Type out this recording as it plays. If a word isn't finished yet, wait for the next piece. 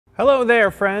Hello there,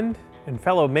 friend and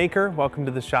fellow maker. Welcome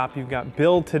to the shop. You've got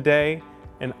Bill today,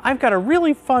 and I've got a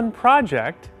really fun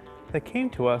project that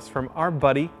came to us from our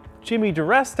buddy, Jimmy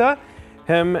DiResta.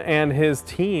 Him and his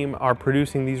team are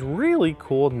producing these really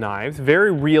cool knives,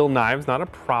 very real knives, not a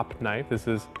prop knife. This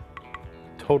is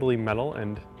totally metal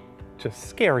and just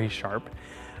scary sharp.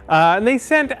 And they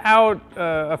sent out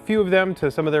a few of them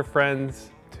to some of their friends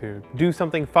to do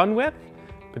something fun with,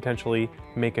 potentially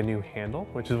make a new handle,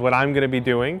 which is what I'm going to be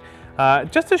doing,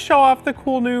 just to show off the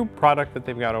cool new product that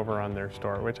they've got over on their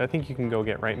store, which I think you can go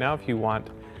get right now if you want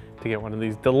to get one of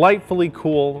these delightfully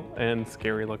cool and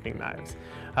scary looking knives.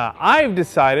 I've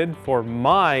decided for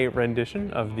my rendition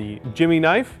of the Jimmy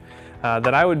knife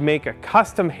that I would make a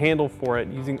custom handle for it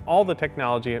using all the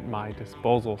technology at my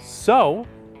disposal. So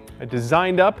I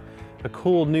designed up a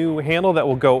cool new handle that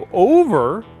will go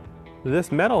over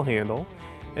this metal handle,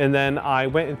 and then I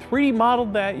went and 3D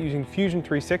modeled that using Fusion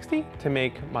 360 to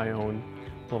make my own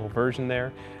little version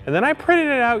there. And then I printed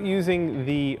it out using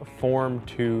the Form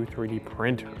 2 3D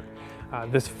printer.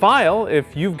 This file,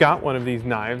 if you've got one of these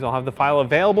knives, I'll have the file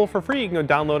available for free. You can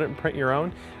go download it and print your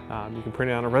own. You can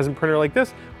print it on a resin printer like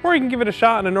this, or you can give it a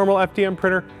shot on a normal FDM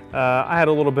printer. I had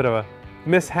a little bit of a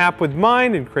mishap with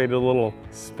mine and created a little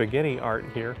spaghetti art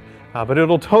here, but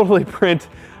it'll totally print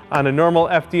on a normal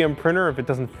FDM printer if it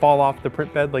doesn't fall off the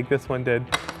print bed like this one did.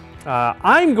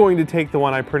 I'm going to take the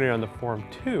one I printed on the Form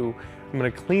 2. I'm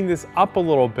going to clean this up a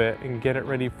little bit and get it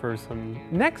ready for some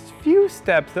next few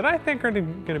steps that I think are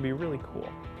going to be really cool.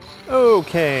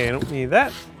 Okay, I don't need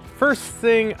that. First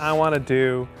thing I want to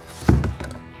do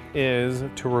is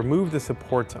to remove the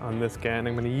supports on this guy, and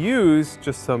I'm going to use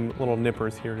just some little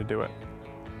nippers here to do it.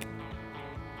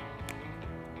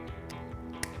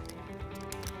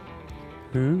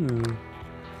 Ooh,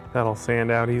 that'll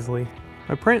sand out easily.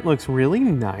 My print looks really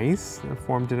nice. The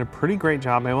Form did a pretty great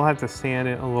job. I will have to sand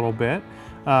it a little bit.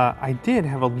 I did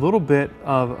have a little bit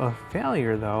of a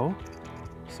failure though.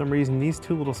 For some reason these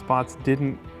two little spots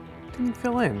didn't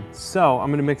fill in. So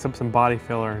I'm gonna mix up some body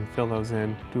filler and fill those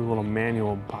in, do a little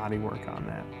manual body work on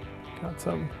that. Got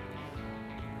some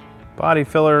body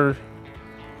filler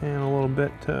and a little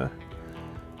bit to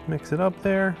mix it up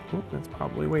there. Oop, that's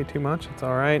probably way too much, it's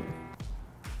all right.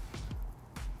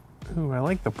 Ooh, I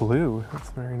like the blue,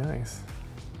 that's very nice.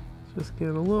 Just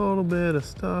get a little bit of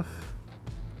stuff.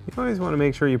 You always want to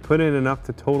make sure you put in enough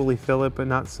to totally fill it, but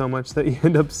not so much that you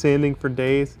end up sanding for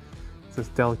days. It's this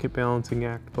delicate balancing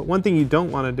act. But one thing you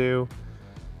don't want to do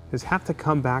is have to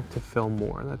come back to fill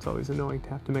more. That's always annoying to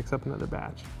have to mix up another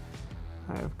batch.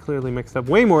 I have clearly mixed up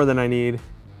way more than I need,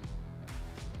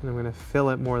 and I'm going to fill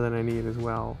it more than I need as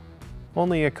well.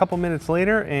 Only a couple minutes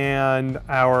later, and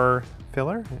our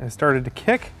filler has started to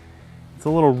kick. It's a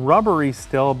little rubbery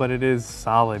still, but it is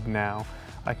solid now.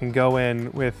 I can go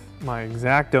in with my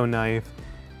X-Acto knife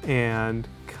and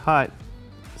cut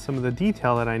some of the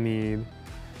detail that I need,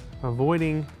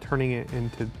 avoiding turning it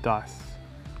into dust.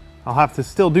 I'll have to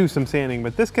still do some sanding,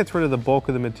 but this gets rid of the bulk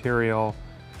of the material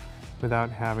without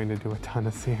having to do a ton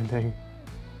of sanding.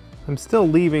 I'm still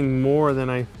leaving more than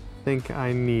I think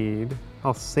I need.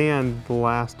 I'll sand the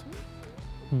last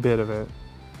bit of it,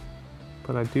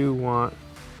 but I do want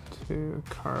to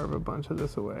carve a bunch of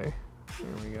this away.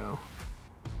 There we go.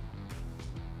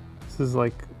 This is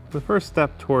like the first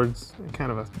step towards kind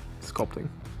of a sculpting.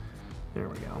 There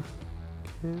we go.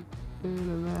 Get rid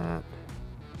of that.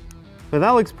 Now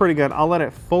that looks pretty good. I'll let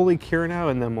it fully cure now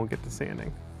and then we'll get to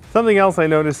sanding. Something else I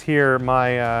noticed here,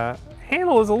 my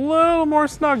handle is a little more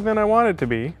snug than I want it to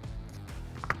be.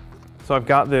 So I've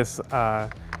got this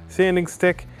sanding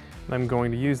stick, and I'm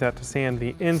going to use that to sand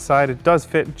the inside. It does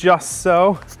fit just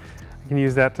so. I can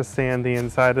use that to sand the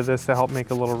inside of this to help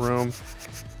make a little room.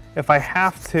 If I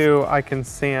have to, I can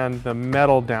sand the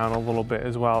metal down a little bit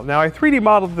as well. Now I 3D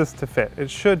modeled this to fit.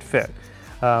 It should fit,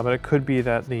 but it could be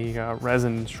that the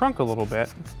resin shrunk a little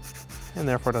bit and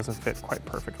therefore doesn't fit quite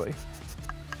perfectly.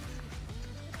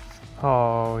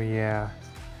 Oh yeah,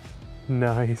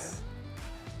 nice.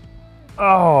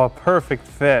 Oh, a perfect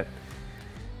fit.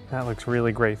 That looks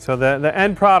really great. So the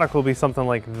end product will be something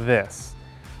like this,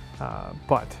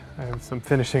 but I have some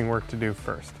finishing work to do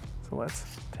first. So let's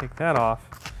take that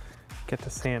off, get to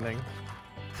sanding.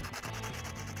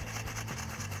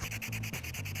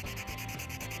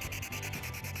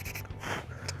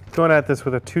 Going at this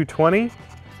with a 220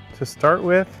 to start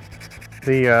with.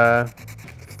 The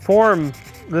Form,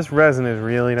 this resin is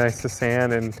really nice to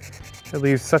sand and it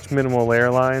leaves such minimal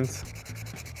layer lines.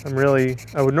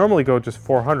 I would normally go just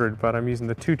 400, but I'm using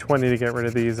the 220 to get rid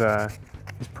of these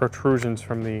protrusions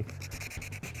from the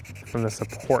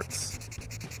supports.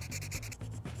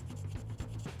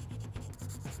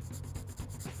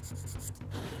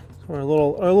 So our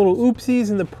little oopsies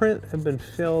in the print have been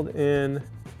filled in.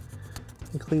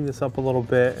 And clean this up a little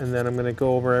bit, and then I'm going to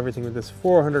go over everything with this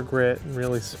 400 grit and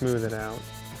really smooth it out.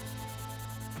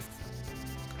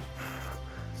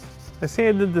 I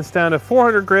sanded this down to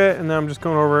 400 grit, and then I'm just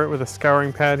going over it with a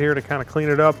scouring pad here to kind of clean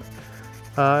it up.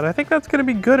 And I think that's going to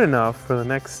be good enough for the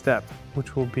next step,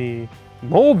 which will be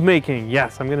mold making.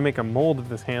 Yes, I'm going to make a mold of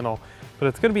this handle, but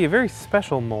it's going to be a very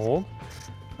special mold.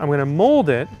 I'm going to mold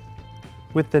it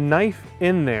with the knife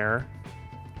in there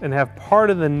and have part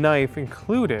of the knife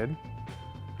included.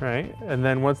 Right, and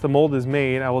then once the mold is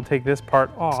made, I will take this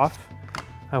part off.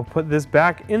 I'll put this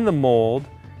back in the mold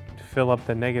to fill up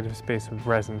the negative space with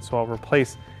resin. So I'll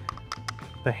replace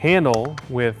the handle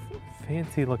with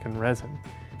fancy looking resin.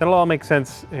 That'll all make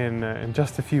sense in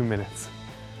just a few minutes.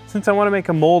 Since I want to make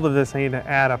a mold of this, I need to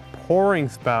add a pouring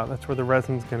spout. That's where the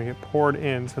resin's going to get poured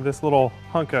in. So this little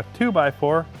hunk of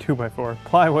 2x4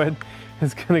 plywood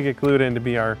is going to get glued in to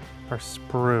be our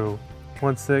sprue.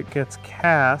 Once it gets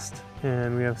cast,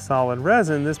 and we have solid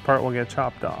resin, this part will get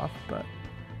chopped off, but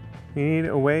we need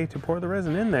a way to pour the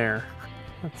resin in there.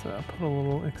 Let's put a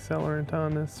little accelerant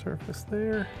on this surface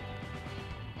there.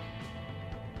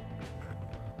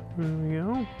 There we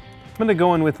go. I'm gonna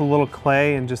go in with a little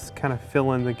clay and just kind of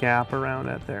fill in the gap around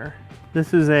it there.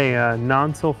 This is a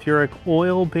non-sulfuric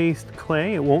oil-based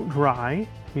clay. It won't dry,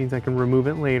 means I can remove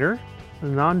it later. The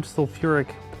non-sulfuric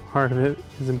part of it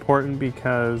is important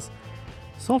because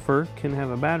sulfur can have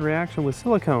a bad reaction with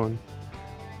silicone.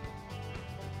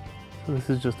 So this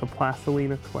is just a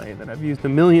plastilina clay that I've used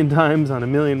 1,000,000 times on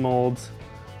 1,000,000 molds,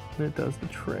 and it does the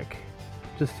trick.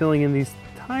 Just filling in these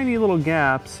tiny little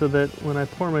gaps so that when I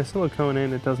pour my silicone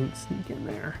in, it doesn't sneak in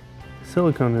there.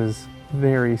 Silicone is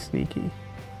very sneaky.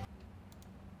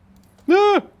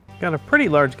 Ah! Got a pretty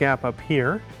large gap up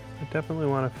here. I definitely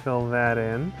want to fill that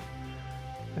in.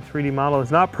 My 3D model is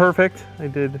not perfect. I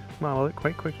did model it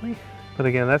quite quickly. But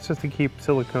again, that's just to keep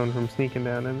silicone from sneaking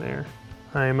down in there.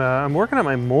 I'm working on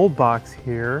my mold box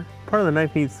here. Part of the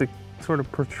knife needs to sort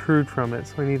of protrude from it,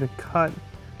 so I need to cut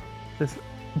this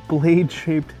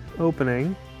blade-shaped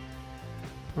opening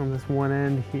on this one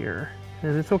end here.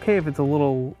 And it's okay if it's a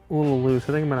little loose. I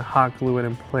think I'm gonna hot glue it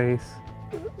in place.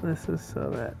 This is so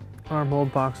that our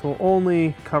mold box will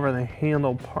only cover the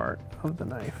handle part of the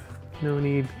knife. No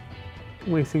need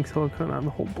wasting silicone on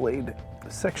the whole blade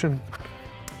section.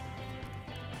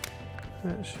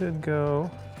 That should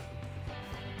go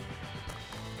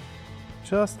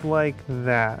just like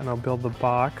that, and I'll build the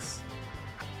box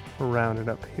around it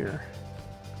up here.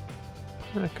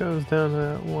 That goes down to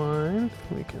that line.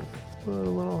 We can put a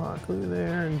little hot glue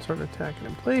there and sort of tack it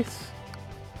in place.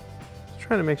 Just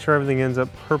trying to make sure everything ends up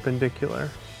perpendicular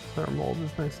so our mold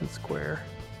is nice and square.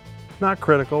 Not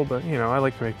critical, but you know, I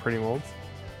like to make pretty molds.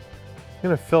 I'm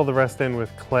gonna fill the rest in with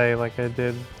clay like I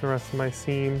did the rest of my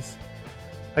seams.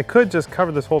 I could just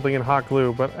cover this whole thing in hot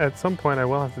glue, but at some point I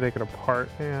will have to take it apart,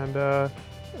 and I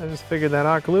just figured that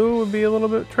hot glue would be a little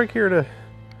bit trickier to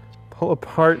pull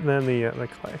apart than the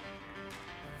clay.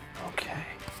 Okay,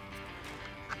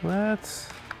 let's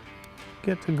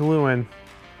get to gluing.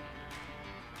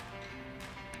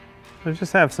 I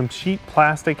just have some sheet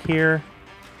plastic here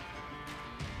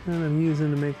that I'm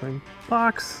using to make my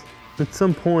box. At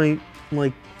some point,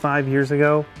 like 5 years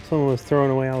ago, someone was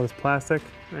throwing away all this plastic.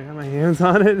 I got my hands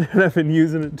on it, and I've been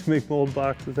using it to make mold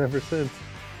boxes ever since.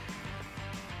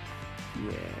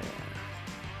 Yeah.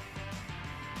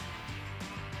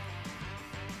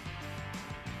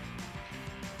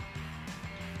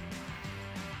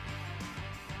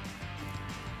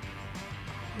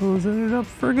 Closing it up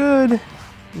for good.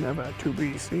 Never to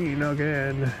be seen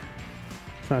again.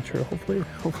 It's not true, hopefully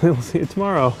we'll see it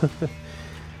tomorrow.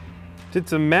 Did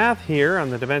some math here on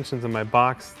the dimensions of my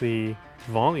box. The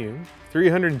volume,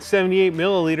 378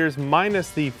 milliliters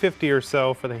minus the 50 or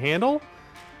so for the handle.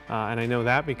 And I know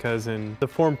that because in the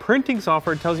form printing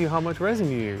software, it tells you how much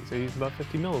resin you use. I use about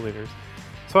 50 milliliters.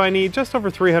 So I need just over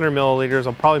 300 milliliters.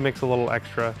 I'll probably mix a little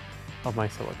extra of my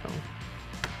silicone.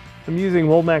 I'm using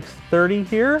Moldmax 30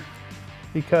 here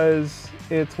because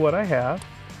it's what I have.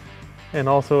 And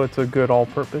also it's a good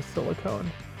all-purpose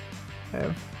silicone. I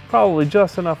have probably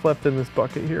just enough left in this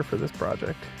bucket here for this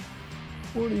project.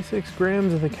 46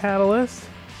 grams of the catalyst.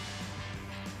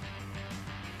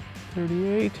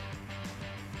 38.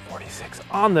 46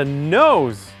 on the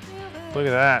nose. Look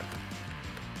at that.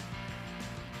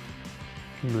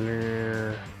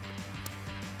 Blur.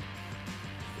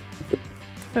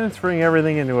 And let's bring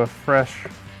everything into a fresh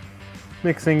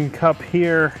mixing cup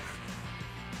here.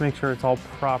 Make sure it's all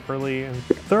properly and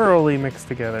thoroughly mixed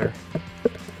together.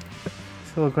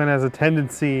 Silicone has a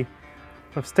tendency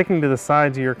of sticking to the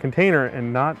sides of your container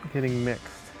and not getting mixed.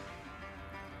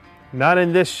 Not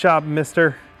in this shop,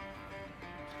 mister.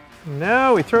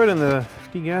 Now we throw it in the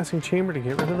degassing chamber to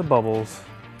get rid of the bubbles.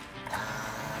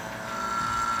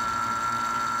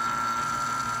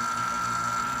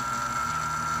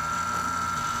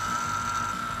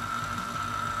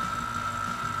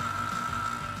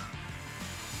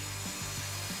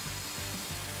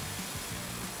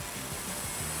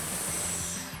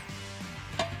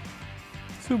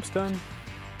 Soup's done.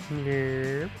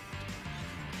 Yep.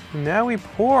 Now we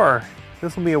pour.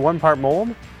 This will be a 1-part mold.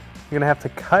 I'm gonna have to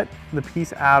cut the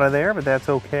piece out of there, but that's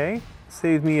okay.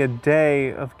 Saves me a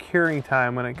day of curing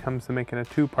time when it comes to making a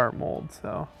 2-part mold,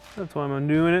 so that's why I'm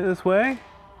doing it this way.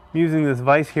 I'm using this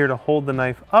vise here to hold the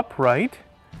knife upright.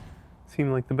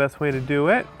 Seemed like the best way to do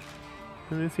it,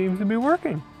 and it seems to be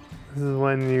working. This is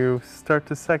when you start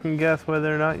to second guess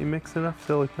whether or not you mix enough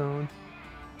silicone.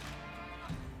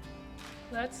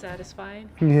 That's satisfying.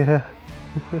 Yeah.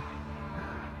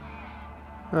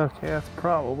 Okay, that's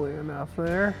probably enough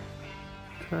there.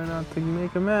 Try not to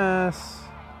make a mess.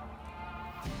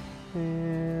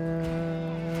 And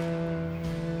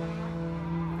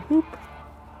poop.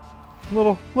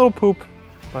 Little poop.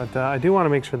 But I do want to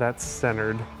make sure that's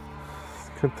centered.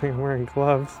 Good thing I'm wearing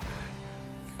gloves.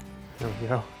 There we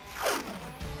go.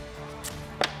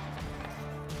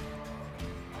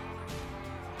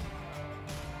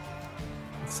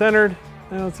 It's centered.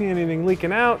 I don't see anything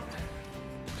leaking out.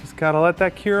 Just gotta let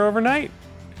that cure overnight.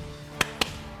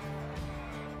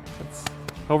 It's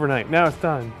overnight. Now it's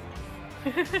done.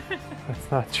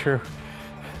 That's not true.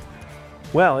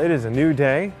 Well, it is a new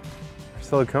day. Our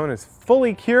silicone is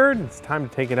fully cured. It's time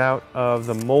to take it out of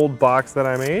the mold box that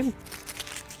I made.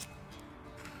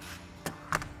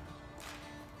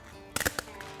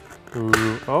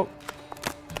 Ooh, oh.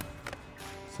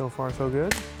 So far, so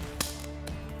good.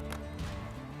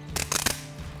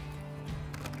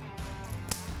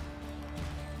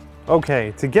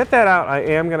 Okay, to get that out, I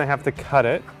am gonna have to cut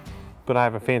it, but I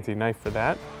have a fancy knife for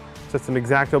that. So it's an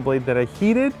X-Acto blade that I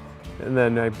heated, and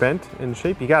then I bent in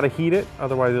shape. You gotta heat it,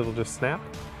 otherwise it'll just snap.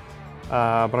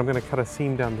 But I'm gonna cut a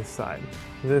seam down this side.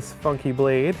 This funky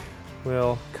blade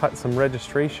will cut some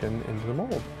registration into the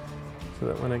mold, so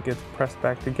that when it gets pressed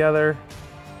back together,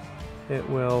 it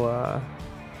will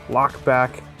lock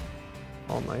back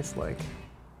all nice like.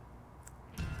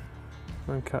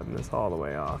 I'm cutting this all the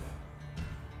way off.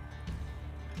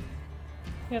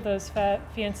 You have those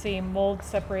fancy mold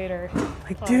separator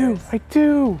pliers. I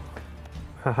do.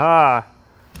 Haha.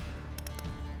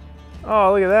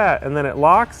 Oh, look at that. And then it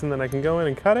locks and then I can go in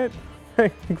and cut it.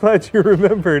 I'm glad you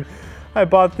remembered. I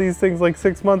bought these things like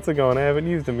 6 months ago and I haven't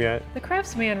used them yet. The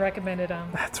craftsman recommended them.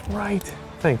 That's right.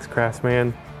 Thanks,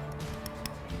 craftsman.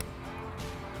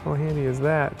 How handy is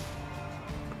that?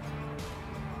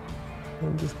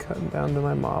 I'm just cutting down to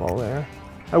my model there.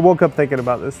 I woke up thinking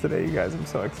about this today, you guys. I'm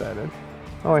so excited.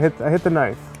 Oh, I hit the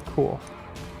knife. Cool.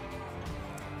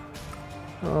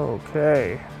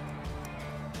 Okay.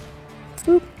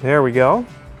 Boop. There we go.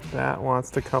 That wants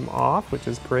to come off, which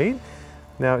is great.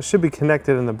 Now it should be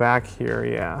connected in the back here,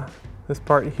 yeah. This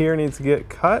part here needs to get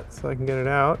cut so I can get it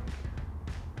out.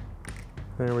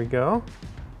 There we go.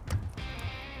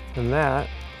 And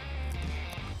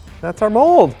that's our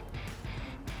mold.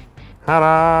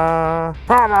 Ta-da!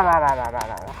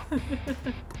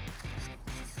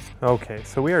 Okay,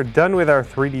 so we are done with our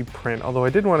 3D print, although I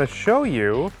did want to show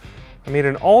you, I made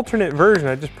an alternate version.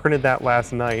 I just printed that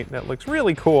last night. That looks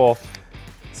really cool.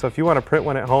 So if you want to print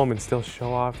one at home and still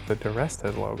show off the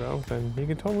DiResta logo, then you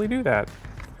can totally do that.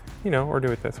 You know, or do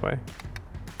it this way.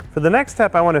 For the next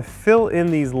step, I want to fill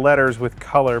in these letters with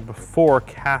color before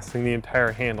casting the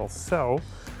entire handle. So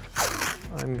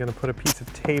I'm going to put a piece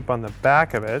of tape on the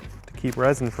back of it to keep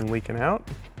resin from leaking out,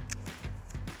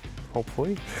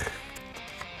 hopefully.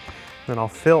 Then I'll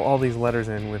fill all these letters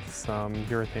in with some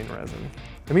urethane resin.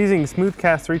 I'm using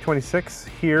Smoothcast 326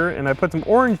 here, and I put some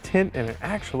orange tint in it.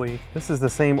 Actually, this is the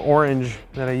same orange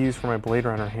that I use for my Blade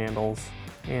Runner handles.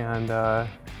 And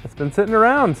it's been sitting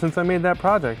around since I made that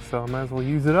project, so I might as well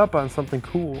use it up on something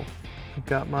cool. I've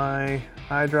got my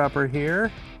eyedropper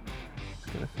here.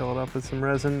 Just gonna fill it up with some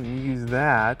resin and use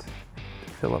that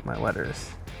to fill up my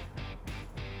letters.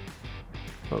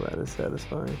 Oh, that is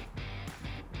satisfying.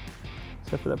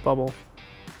 Except for that bubble.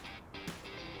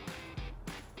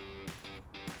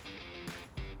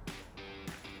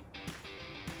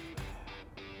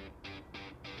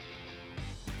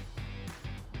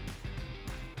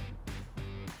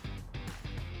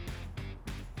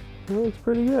 It looks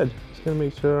pretty good. Just gonna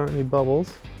make sure there aren't any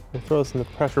bubbles. I'll throw this in the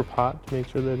pressure pot to make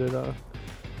sure that it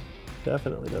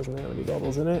definitely doesn't have any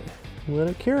bubbles in it. And let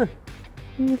it cure.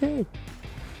 Okay.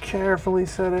 Carefully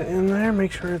set it in there,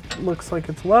 make sure it looks like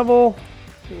it's level,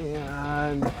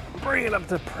 and bring it up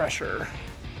to pressure.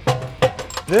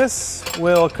 This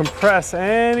will compress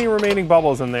any remaining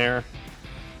bubbles in there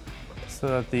so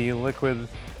that the liquid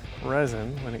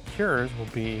resin, when it cures, will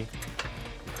be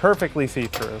perfectly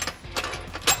see-through.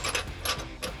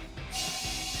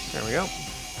 There we go.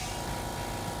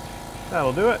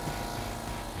 That'll do it.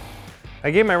 I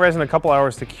gave my resin a couple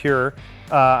hours to cure.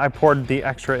 I poured the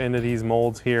extra into these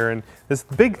molds here, and this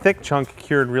big thick chunk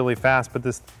cured really fast, but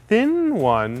this thin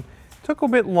one took a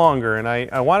bit longer, and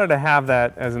I wanted to have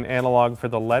that as an analog for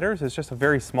the letters. It's just a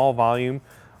very small volume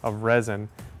of resin,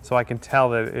 so I can tell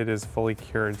that it is fully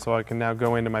cured. So I can now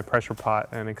go into my pressure pot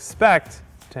and expect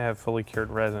to have fully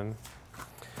cured resin.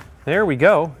 There we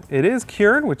go. It is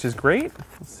cured, which is great.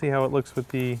 Let's see how it looks with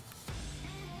the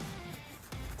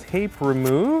tape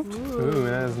removed. Ooh,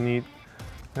 that is neat.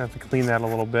 I have to clean that a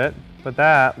little bit, but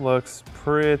that looks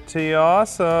pretty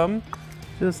awesome.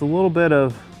 Just a little bit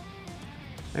of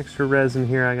extra resin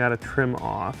here I gotta trim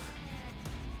off.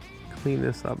 Clean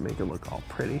this up, make it look all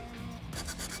pretty.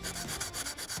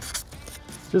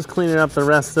 Just cleaning up the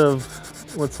rest of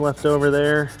what's left over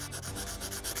there.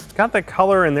 Got the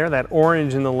color in there, that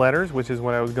orange in the letters, which is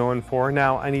what I was going for.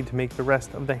 Now I need to make the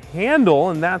rest of the handle,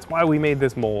 and that's why we made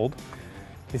this mold.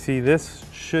 You see, this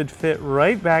should fit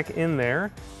right back in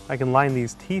there. I can line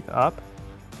these teeth up,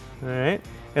 all right?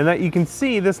 And that you can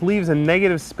see this leaves a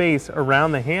negative space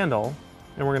around the handle,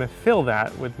 and we're gonna fill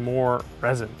that with more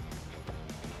resin.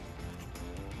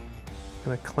 I'm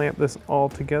gonna clamp this all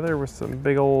together with some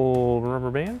big old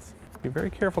rubber bands. Be very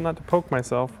careful not to poke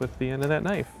myself with the end of that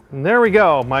knife. And there we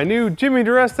go, my new Jimmy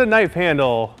DiResta knife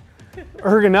handle.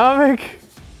 Ergonomic,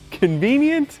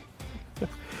 convenient.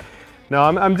 No,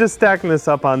 I'm just stacking this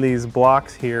up on these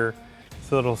blocks here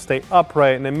so it'll stay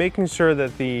upright, and I'm making sure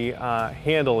that the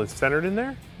handle is centered in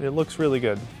there. It looks really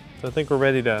good. So I think we're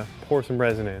ready to pour some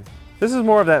resin in. This is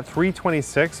more of that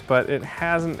 326, but it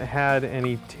hasn't had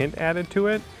any tint added to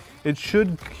it. It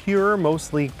should cure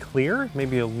mostly clear,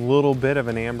 maybe a little bit of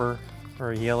an amber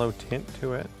or a yellow tint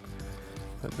to it.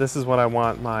 But this is what I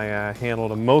want my handle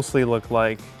to mostly look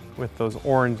like, with those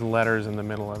orange letters in the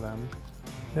middle of them.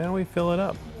 Now we fill it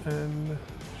up, and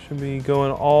should be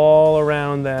going all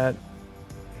around that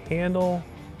handle,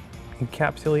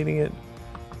 encapsulating it.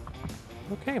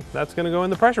 Okay, that's gonna go in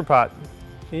the pressure pot.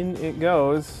 In it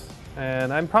goes,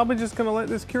 and I'm probably just gonna let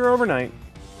this cure overnight.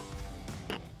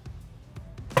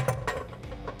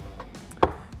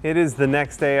 It is the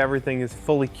next day, everything is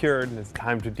fully cured, and it's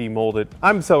time to demold it.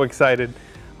 I'm so excited.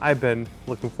 I've been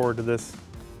looking forward to this,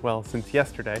 well, since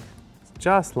yesterday. It's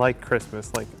just like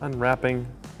Christmas, like unwrapping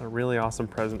a really awesome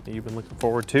present that you've been looking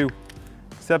forward to.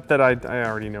 Except that I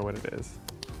already know what it is.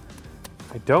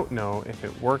 I don't know if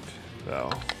it worked,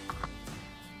 though.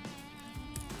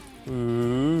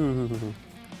 Ooh.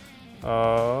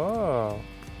 Oh.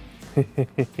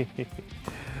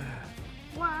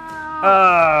 Wow.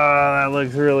 Oh, that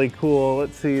looks really cool.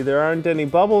 Let's see, there aren't any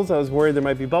bubbles. I was worried there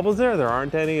might be bubbles there. There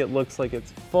aren't any. It looks like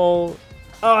it's full.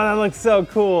 Oh, that looks so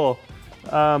cool.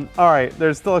 All right,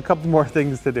 there's still a couple more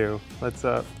things to do. Let's,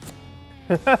 look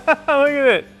at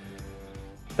it.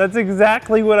 That's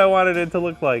exactly what I wanted it to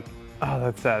look like. Oh,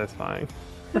 that's satisfying.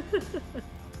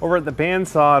 Over at the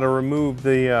bandsaw to remove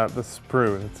the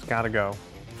sprue. It's gotta go.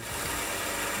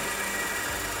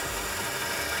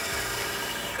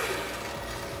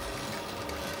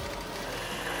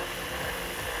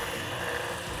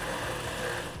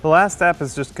 The last step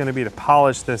is just gonna be to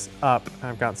polish this up.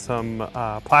 I've got some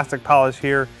plastic polish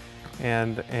here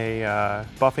and a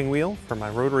buffing wheel for my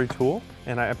rotary tool.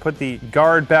 And I put the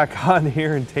guard back on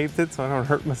here and taped it so I don't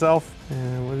hurt myself.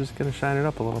 And we're just gonna shine it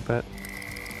up a little bit.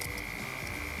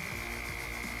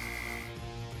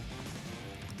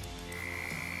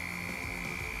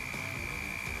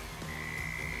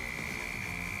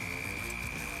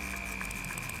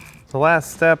 The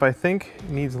last step, I think,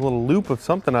 needs a little loop of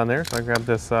something on there. So I grab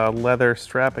this leather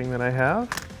strapping that I have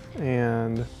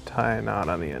and tie a knot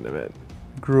on the end of it.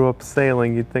 Grew up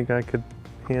sailing, you'd think I could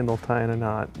handle tying a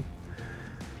knot.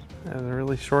 That was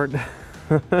really short.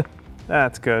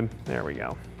 That's good. There we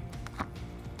go.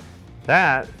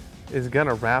 That is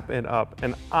gonna wrap it up,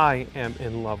 and I am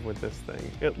in love with this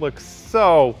thing. It looks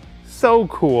so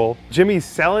cool. Jimmy's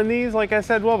selling these, like I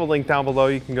said. We'll have a link down below.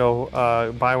 You can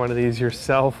go buy one of these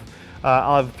yourself.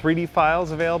 I'll have 3D files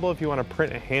available if you want to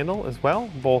print a handle as well,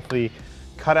 both the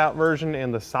cutout version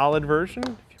and the solid version,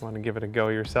 if you want to give it a go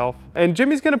yourself. And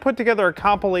Jimmy's going to put together a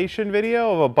compilation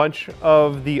video of a bunch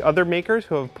of the other makers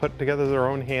who have put together their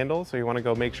own handles, so you want to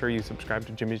go make sure you subscribe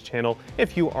to Jimmy's channel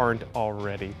if you aren't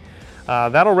already.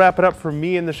 That'll wrap it up for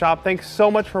me in the shop. Thanks so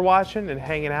much for watching and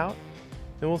hanging out,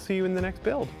 and we'll see you in the next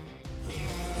build.